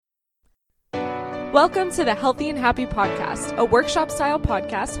Welcome to the Healthy and Happy Podcast, a workshop-style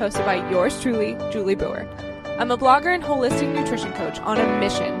podcast hosted by yours truly, Julie Boer. I'm a blogger and holistic nutrition coach on a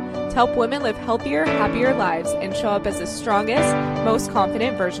mission to help women live healthier, happier lives and show up as the strongest, most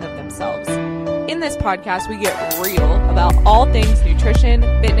confident version of themselves. In this podcast, we get real about all things nutrition,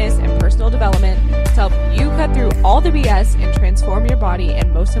 fitness, and personal development to help you cut through all the BS and transform your body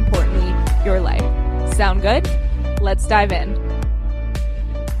and, most importantly, your life. Sound good? Let's dive in.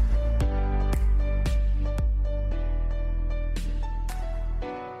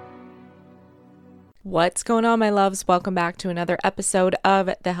 What's going on, my loves? Welcome back to another episode of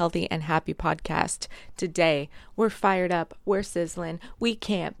the Healthy and Happy Podcast. Today, we're fired up, we're sizzling, we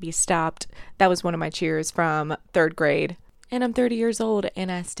can't be stopped. That was one of my cheers from third grade. And I'm 30 years old and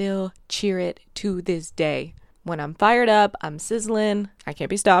I still cheer it to this day. When I'm fired up, I'm sizzling, I can't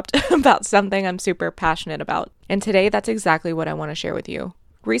be stopped about something I'm super passionate about. And today, that's exactly what I want to share with you.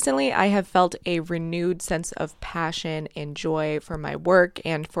 Recently, I have felt a renewed sense of passion and joy for my work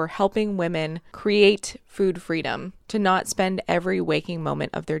and for helping women create food freedom, to not spend every waking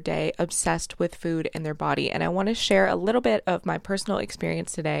moment of their day obsessed with food and their body. And I want to share a little bit of my personal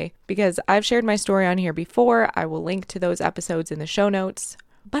experience today because I've shared my story on here before. I will link to those episodes in the show notes.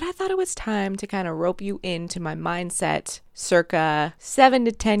 But I thought it was time to kind of rope you into my mindset circa 7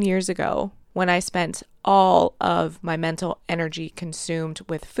 to 10 years ago, when I spent all of my mental energy consumed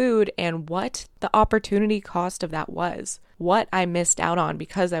with food and what the opportunity cost of that was. What I missed out on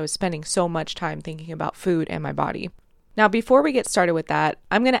because I was spending so much time thinking about food and my body. Now, before we get started with that,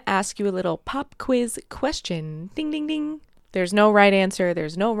 I'm going to ask you a little pop quiz question. Ding, ding, ding. There's no right answer.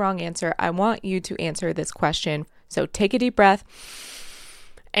 There's no wrong answer. I want you to answer this question. So take a deep breath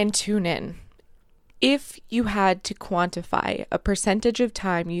and tune in. If you had to quantify a percentage of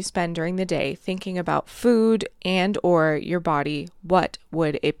time you spend during the day thinking about food and or your body, what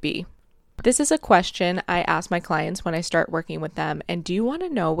would it be? This is a question I ask my clients when I start working with them. And do you want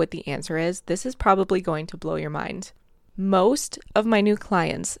to know what the answer is? This is probably going to blow your mind. Most of my new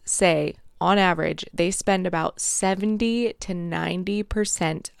clients say, on average, they spend about 70 to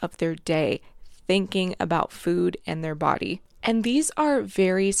 90% of their day thinking about food and their body. And these are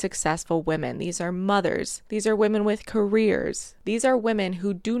very successful women. These are mothers. These are women with careers. These are women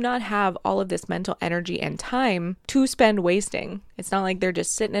who do not have all of this mental energy and time to spend wasting. It's not like they're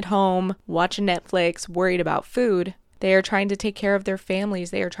just sitting at home, watching Netflix, worried about food. They are trying to take care of their families.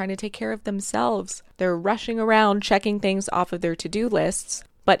 They are trying to take care of themselves. They're rushing around, checking things off of their to-do lists.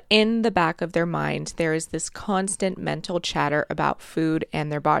 But in the back of their mind, there is this constant mental chatter about food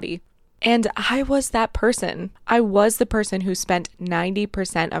and their body. And I was that person. I was the person who spent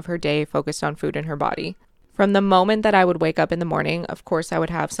 90% of her day focused on food and her body. From the moment that I would wake up in the morning, of course, I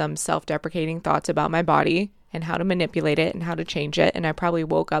would have some self-deprecating thoughts about my body and how to manipulate it and how to change it. And I probably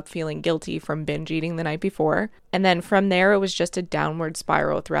woke up feeling guilty from binge eating the night before. And then from there, it was just a downward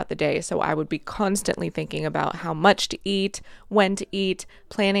spiral throughout the day. So I would be constantly thinking about how much to eat, when to eat,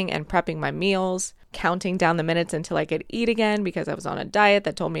 planning and prepping my meals, counting down the minutes until I could eat again because I was on a diet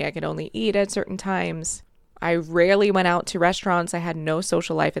that told me I could only eat at certain times. I rarely went out to restaurants. I had no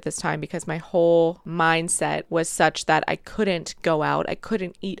social life at this time because my whole mindset was such that I couldn't go out. I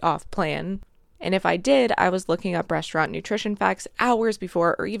couldn't eat off plan. And if I did, I was looking up restaurant nutrition facts hours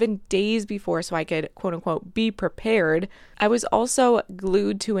before or even days before so I could, quote unquote, be prepared. I was also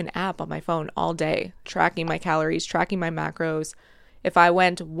glued to an app on my phone all day, tracking my calories, tracking my macros. If I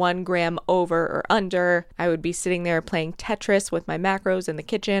went 1 gram over or under, I would be sitting there playing Tetris with my macros in the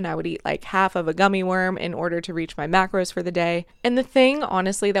kitchen. I would eat like half of a gummy worm in order to reach my macros for the day. And the thing,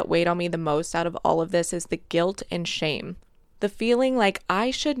 honestly, that weighed on me the most out of all of this is the guilt and shame. The feeling like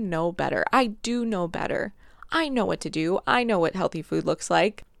I should know better. I do know better. I know what to do. I know what healthy food looks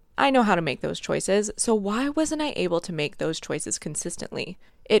like. I know how to make those choices. So why wasn't I able to make those choices consistently?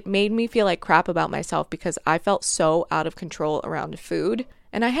 It made me feel like crap about myself because I felt so out of control around food,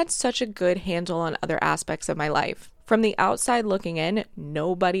 and I had such a good handle on other aspects of my life. From the outside looking in,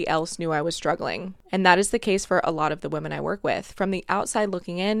 nobody else knew I was struggling. And that is the case for a lot of the women I work with. From the outside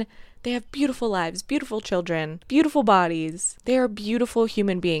looking in, they have beautiful lives, beautiful children, beautiful bodies. They are beautiful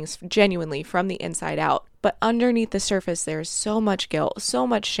human beings, genuinely, from the inside out. But underneath the surface, there is so much guilt, so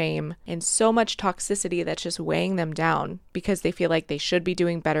much shame, and so much toxicity that's just weighing them down because they feel like they should be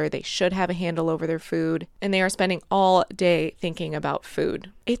doing better, they should have a handle over their food, and they are spending all day thinking about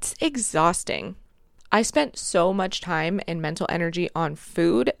food. It's exhausting. I spent so much time and mental energy on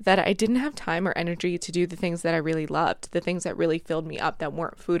food that I didn't have time or energy to do the things that I really loved, the things that really filled me up that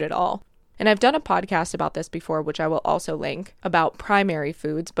weren't food at all. And I've done a podcast about this before, which I will also link, about primary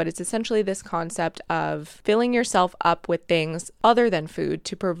foods, but it's essentially this concept of filling yourself up with things other than food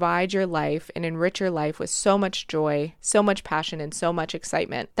to provide your life and enrich your life with so much joy, so much passion, and so much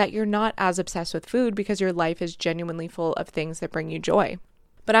excitement that you're not as obsessed with food because your life is genuinely full of things that bring you joy.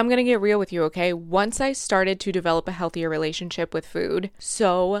 But I'm going to get real with you, okay? Once I started to develop a healthier relationship with food,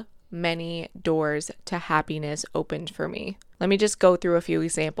 so many doors to happiness opened for me. Let me just go through a few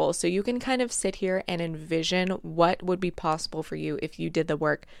examples so you can kind of sit here and envision what would be possible for you if you did the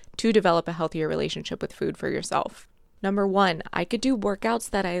work to develop a healthier relationship with food for yourself. Number one, I could do workouts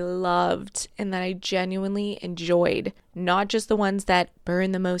that I loved and that I genuinely enjoyed, not just the ones that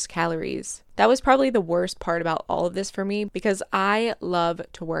burn the most calories. That was probably the worst part about all of this for me because I love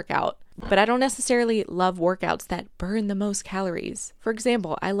to work out, but I don't necessarily love workouts that burn the most calories. For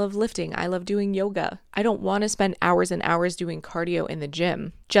example, I love lifting. I love doing yoga. I don't want to spend hours and hours doing cardio in the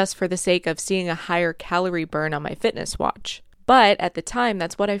gym just for the sake of seeing a higher calorie burn on my fitness watch. But at the time,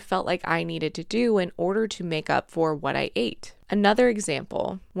 that's what I felt like I needed to do in order to make up for what I ate. Another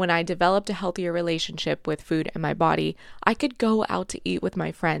example, when I developed a healthier relationship with food and my body, I could go out to eat with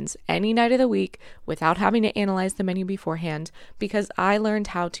my friends any night of the week without having to analyze the menu beforehand because I learned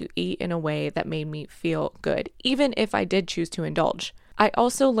how to eat in a way that made me feel good, even if I did choose to indulge. I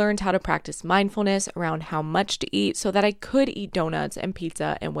also learned how to practice mindfulness around how much to eat so that I could eat donuts and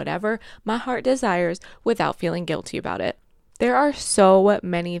pizza and whatever my heart desires without feeling guilty about it. There are so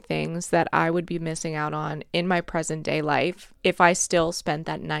many things that I would be missing out on in my present day life if I still spent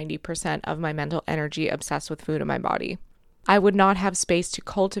that 90% of my mental energy obsessed with food and my body. I would not have space to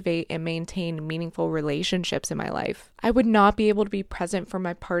cultivate and maintain meaningful relationships in my life. I would not be able to be present for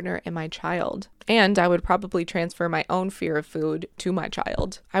my partner and my child. And I would probably transfer my own fear of food to my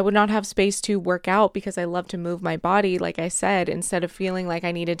child. I would not have space to work out because I love to move my body, like I said, instead of feeling like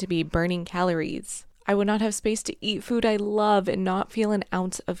I needed to be burning calories. I would not have space to eat food I love and not feel an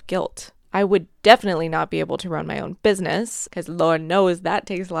ounce of guilt. I would definitely not be able to run my own business because Lord knows that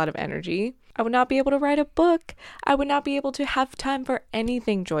takes a lot of energy. I would not be able to write a book. I would not be able to have time for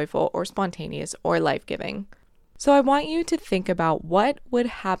anything joyful or spontaneous or life-giving. So I want you to think about what would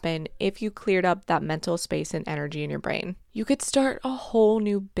happen if you cleared up that mental space and energy in your brain. You could start a whole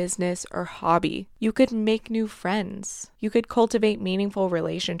new business or hobby. You could make new friends. You could cultivate meaningful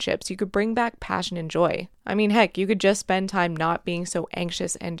relationships. You could bring back passion and joy. I mean, heck, you could just spend time not being so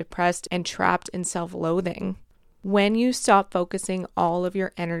anxious and depressed and trapped in self-loathing. When you stop focusing all of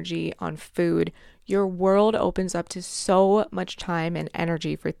your energy on food, your world opens up to so much time and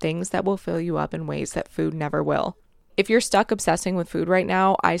energy for things that will fill you up in ways that food never will. If you're stuck obsessing with food right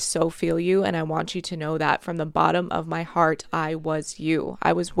now, I so feel you, and I want you to know that from the bottom of my heart, I was you.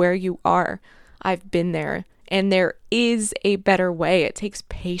 I was where you are. I've been there, and there is a better way. It takes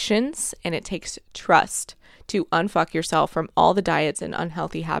patience and it takes trust to unfuck yourself from all the diets and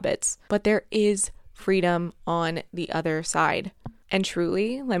unhealthy habits, but there is freedom on the other side. And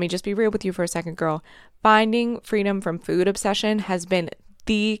truly, let me just be real with you for a second, girl. Finding freedom from food obsession has been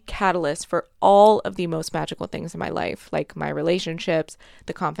the catalyst for all of the most magical things in my life, like my relationships,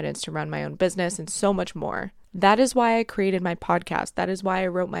 the confidence to run my own business, and so much more. That is why I created my podcast. That is why I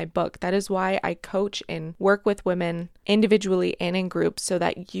wrote my book. That is why I coach and work with women individually and in groups so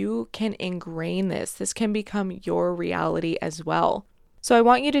that you can ingrain this. This can become your reality as well. So I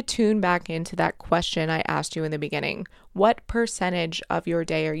want you to tune back into that question I asked you in the beginning. What percentage of your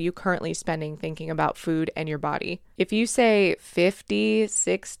day are you currently spending thinking about food and your body? If you say 50,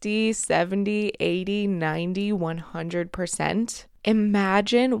 60, 70, 80, 90, 100%,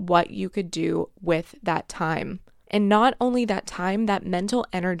 imagine what you could do with that time. And not only that time, that mental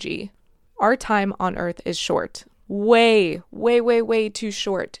energy. Our time on earth is short. Way too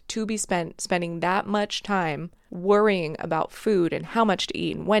short to be spending that much time worrying about food and how much to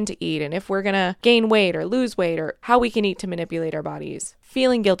eat and when to eat and if we're gonna gain weight or lose weight or how we can eat to manipulate our bodies.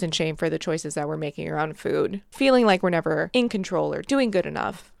 Feeling guilt and shame for the choices that we're making around food. Feeling like we're never in control or doing good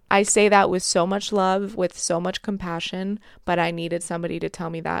enough. I say that with so much love, with so much compassion, but I needed somebody to tell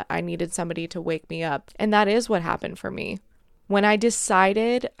me that. I needed somebody to wake me up. And that is what happened for me. When I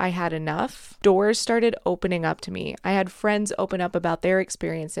decided I had enough, doors started opening up to me. I had friends open up about their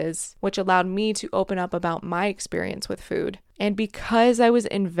experiences, which allowed me to open up about my experience with food. And because I was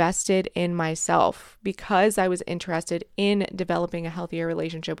invested in myself, because I was interested in developing a healthier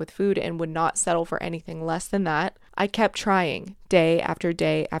relationship with food and would not settle for anything less than that, I kept trying day after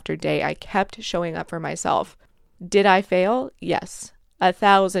day after day. I kept showing up for myself. Did I fail? Yes.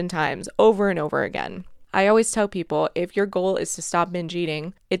 1,000 times, over and over again. I always tell people, if your goal is to stop binge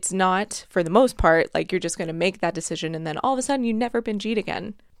eating, it's not, for the most part, like you're just going to make that decision and then all of a sudden you never binge eat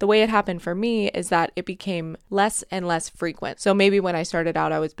again. The way it happened for me is that it became less and less frequent. So maybe when I started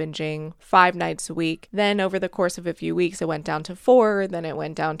out, I was binging 5 nights a week. Then over the course of a few weeks, it went down to 4, then it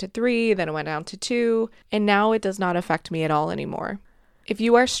went down to 3, then it went down to 2, and now it does not affect me at all anymore. If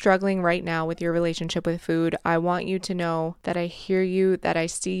you are struggling right now with your relationship with food, I want you to know that I hear you, that I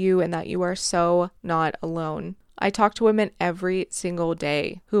see you, and that you are so not alone. I talk to women every single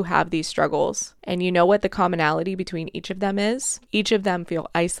day who have these struggles. And you know what the commonality between each of them is? Each of them feel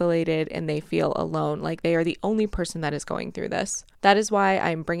isolated and they feel alone, like they are the only person that is going through this. That is why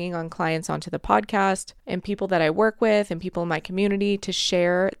I'm bringing on clients onto the podcast and people that I work with and people in my community to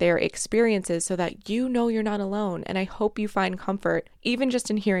share their experiences so that you know you're not alone. And I hope you find comfort, even just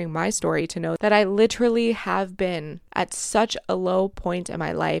in hearing my story, to know that I literally have been at such a low point in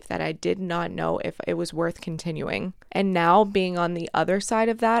my life that I did not know if it was worth continuing. And now, being on the other side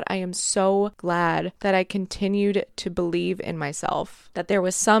of that, I am so glad that I continued to believe in myself, that there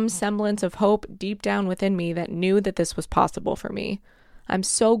was some semblance of hope deep down within me that knew that this was possible for me. I'm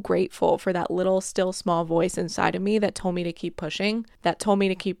so grateful for that little still small voice inside of me that told me to keep pushing, that told me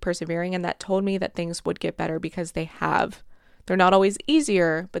to keep persevering, and that told me that things would get better, because they have. They're not always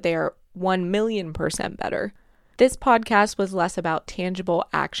easier, but they are 1,000,000% better. This podcast was less about tangible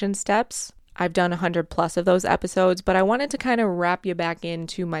action steps. I've done 100 plus of those episodes, but I wanted to kind of wrap you back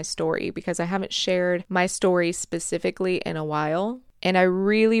into my story because I haven't shared my story specifically in a while. And I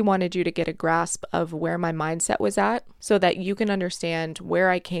really wanted you to get a grasp of where my mindset was at so that you can understand where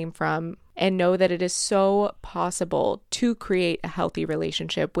I came from and know that it is so possible to create a healthy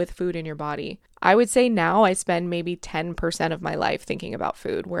relationship with food in your body. I would say now I spend maybe 10% of my life thinking about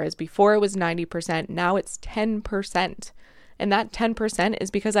food, whereas before it was 90%, now it's 10%. And that 10%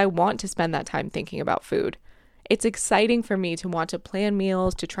 is because I want to spend that time thinking about food. It's exciting for me to want to plan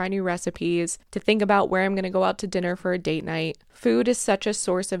meals, to try new recipes, to think about where I'm going to go out to dinner for a date night. Food is such a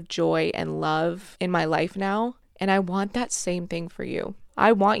source of joy and love in my life now, and I want that same thing for you.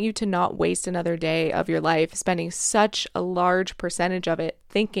 I want you to not waste another day of your life spending such a large percentage of it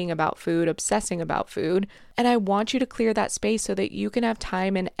thinking about food, obsessing about food, and I want you to clear that space so that you can have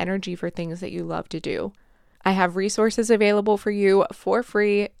time and energy for things that you love to do. I have resources available for you for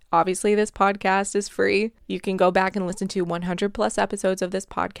free. Obviously, this podcast is free. You can go back and listen to 100 plus episodes of this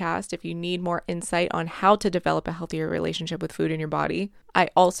podcast if you need more insight on how to develop a healthier relationship with food in your body. I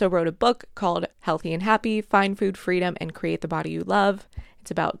also wrote a book called Healthy and Happy, Find Food Freedom and Create the Body You Love.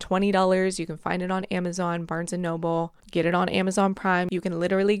 It's about $20. You can find it on Amazon, Barnes & Noble, get it on Amazon Prime. You can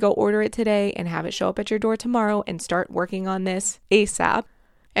literally go order it today and have it show up at your door tomorrow and start working on this ASAP.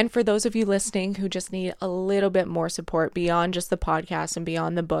 And for those of you listening who just need a little bit more support beyond just the podcast and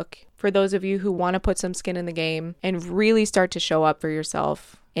beyond the book, for those of you who want to put some skin in the game and really start to show up for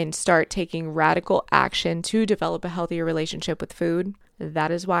yourself and start taking radical action to develop a healthier relationship with food,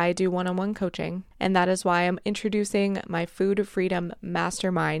 that is why I do one-on-one coaching. And that is why I'm introducing my Food Freedom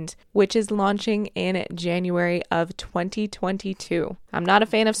Mastermind, which is launching in January of 2022. I'm not a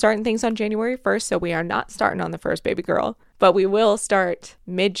fan of starting things on January 1st, so we are not starting on the 1st, baby girl. But we will start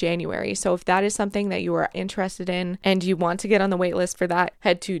mid-January. So if that is something that you are interested in and you want to get on the wait list for that,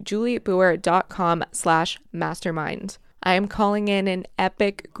 head to juliebauer.com/mastermind. I am calling in an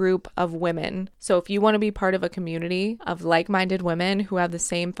epic group of women. So if you want to be part of a community of like-minded women who have the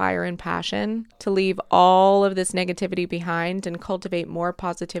same fire and passion to leave all of this negativity behind and cultivate more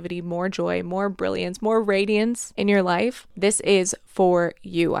positivity, more joy, more brilliance, more radiance in your life, this is for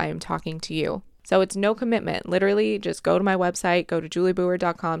you. I am talking to you. So it's no commitment. Literally, just go to my website, go to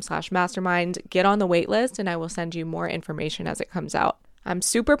juliebauer.com/mastermind, get on the wait list, and I will send you more information as it comes out. I'm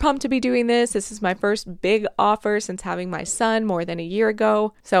super pumped to be doing this. This is my first big offer since having my son more than a year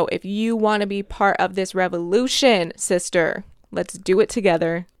ago. So if you want to be part of this revolution, sister, let's do it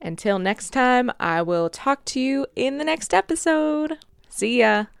together. Until next time, I will talk to you in the next episode. See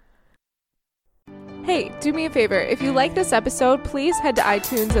ya. Hey, do me a favor. If you like this episode, please head to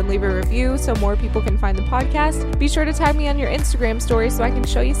iTunes and leave a review so more people can find the podcast. Be sure to tag me on your Instagram story so I can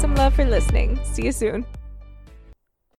show you some love for listening. See you soon.